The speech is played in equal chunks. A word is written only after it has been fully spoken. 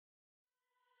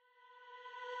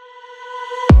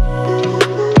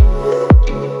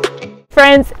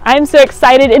friends, I'm so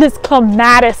excited. It is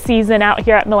clematis season out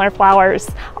here at Miller Flowers.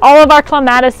 All of our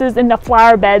clematises in the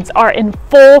flower beds are in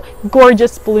full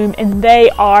gorgeous bloom and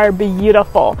they are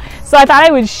beautiful. So I thought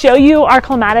I would show you our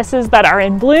clematises that are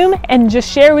in bloom and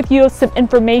just share with you some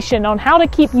information on how to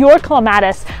keep your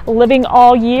clematis living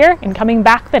all year and coming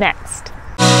back the next.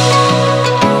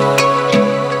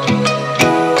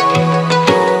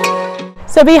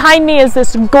 So behind me is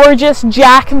this gorgeous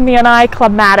Jack Manni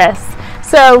clematis.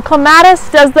 So clematis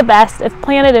does the best if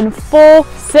planted in full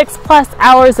 6+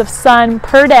 hours of sun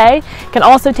per day. Can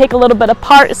also take a little bit of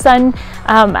part sun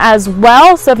as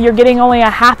well. So if you're getting only a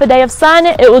half a day of sun,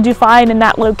 it will do fine in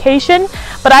that location.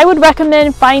 But I would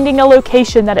recommend finding a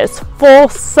location that is full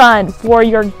sun for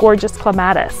your gorgeous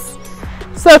clematis.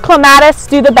 So clematis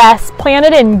do the best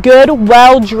planted in good,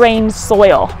 well-drained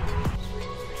soil.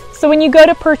 So when you go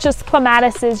to purchase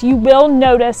clematises, you will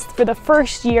notice for the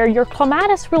first year, your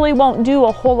clematis really won't do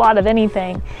a whole lot of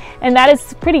anything. And that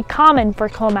is pretty common for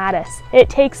clematis. It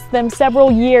takes them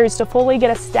several years to fully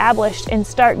get established and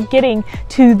start getting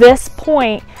to this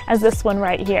point as this one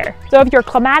right here. So if your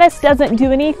clematis doesn't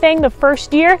do anything the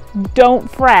first year, don't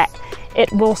fret.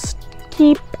 It will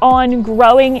keep on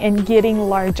growing and getting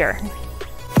larger.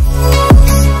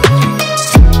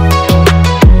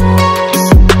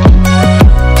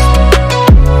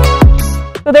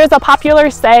 So there's a popular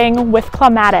saying with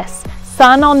clematis,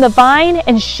 sun on the vine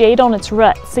and shade on its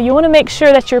root. So you want to make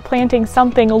sure that you're planting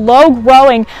something low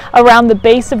growing around the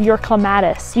base of your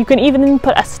clematis. You can even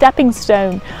put a stepping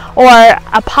stone or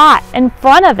a pot in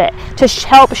front of it to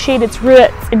help shade its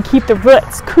roots and keep the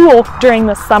roots cool during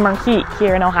the summer heat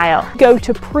here in Ohio. Go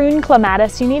to prune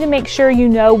clematis, you need to make sure you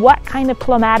know what kind of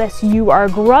clematis you are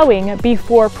growing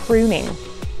before pruning.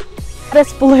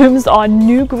 Clematis blooms on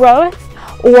new growth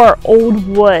or old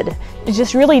wood. It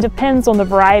just really depends on the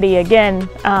variety again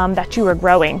that you are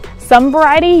growing. Some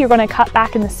variety you're going to cut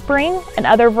back in the spring, and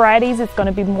other varieties it's going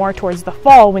to be more towards the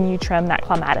fall when you trim that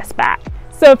clematis back.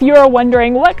 So if you are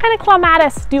wondering what kind of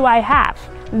clematis do I have,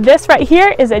 this right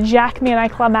here is a Jack Manni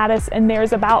clematis, and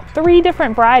there's about 3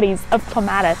 different varieties of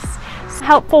clematis. A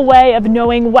helpful way of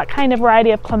knowing what kind of variety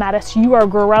of clematis you are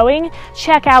growing,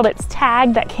 check out its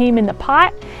tag that came in the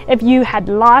pot. If you had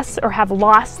lost or have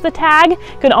lost the tag,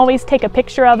 you can always take a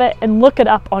picture of it and look it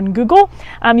up on Google.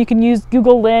 You can use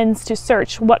Google Lens to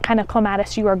search what kind of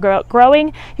clematis you are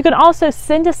growing. You can also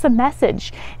send us a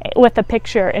message with a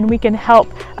picture and we can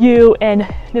help you in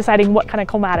deciding what kind of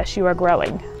clematis you are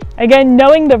growing. Again,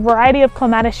 knowing the variety of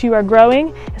clematis you are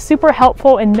growing is super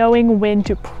helpful in knowing when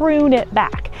to prune it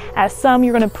back. As some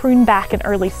you're going to prune back in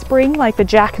early spring, like the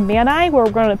Jack Manni, where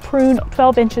we're going to prune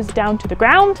 12 inches down to the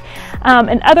ground.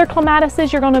 And other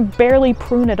clematises you're going to barely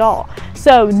prune at all.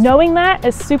 So knowing that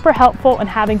is super helpful in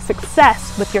having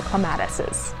success with your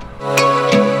clematises.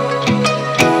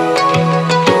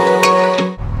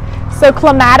 So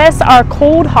clematis are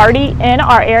cold hardy in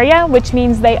our area, which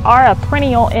means they are a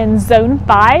perennial in zone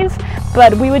 5,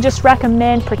 but we would just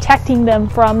recommend protecting them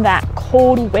from that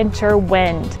cold winter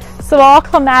wind. So all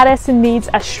clematis needs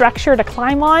a structure to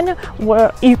climb on,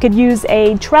 where you could use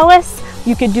a trellis,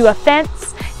 you could do a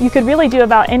fence, you could really do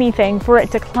about anything for it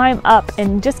to climb up,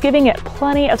 and just giving it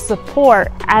plenty of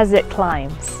support as it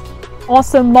climbs.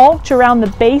 Also mulch around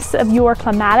the base of your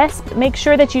clematis, but make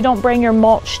sure that you don't bring your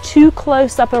mulch too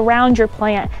close up around your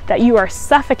plant that you are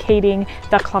suffocating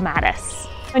the clematis.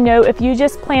 Note, if you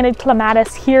just planted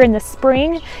clematis here in the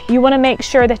spring, you want to make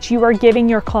sure that you are giving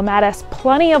your clematis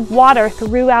plenty of water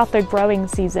throughout the growing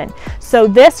season. So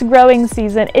this growing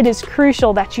season, it is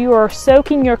crucial that you are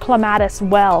soaking your clematis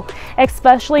well,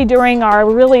 especially during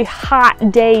our really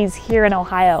hot days here in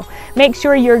Ohio. Make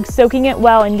sure you're soaking it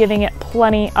well and giving it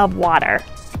plenty of water.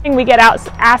 We get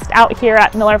asked out here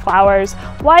at Miller Flowers,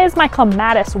 why is my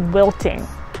clematis wilting?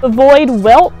 Avoid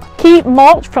wilt, keep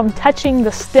mulch from touching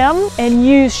the stem, and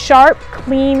use sharp,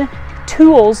 clean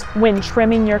tools when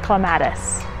trimming your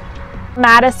clematis.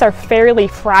 Clematis are fairly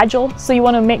fragile, so you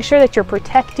want to make sure that you're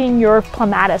protecting your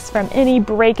clematis from any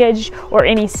breakage or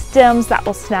any stems that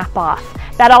will snap off.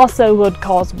 That also would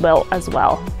cause wilt as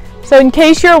well. So in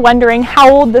case you're wondering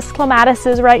how old this clematis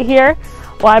is right here,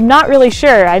 well, I'm not really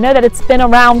sure. I know that it's been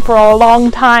around for a long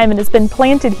time and it's been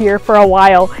planted here for a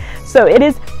while. So it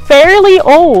is fairly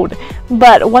old,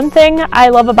 but one thing I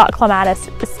love about clematis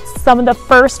is some of the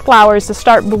first flowers to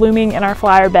start blooming in our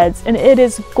flower beds, and it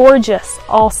is gorgeous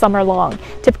all summer long.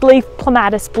 Typically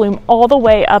clematis bloom all the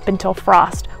way up until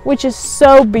frost, which is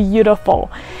so beautiful.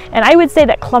 And I would say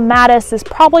that clematis is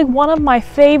probably one of my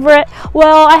favorite,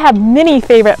 well, I have many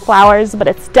favorite flowers, but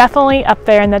it's definitely up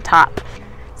there in the top.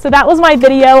 So that was my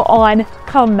video on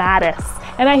clematis,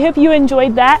 and I hope you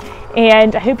enjoyed that.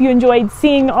 and I hope you enjoyed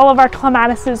seeing all of our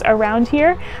clematises around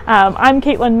here. I'm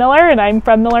Caitlin Miller, and I'm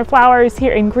from Miller Flowers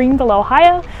here in Greenville,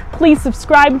 Ohio. Please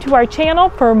subscribe to our channel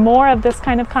for more of this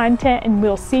kind of content, and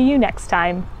we'll see you next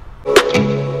time.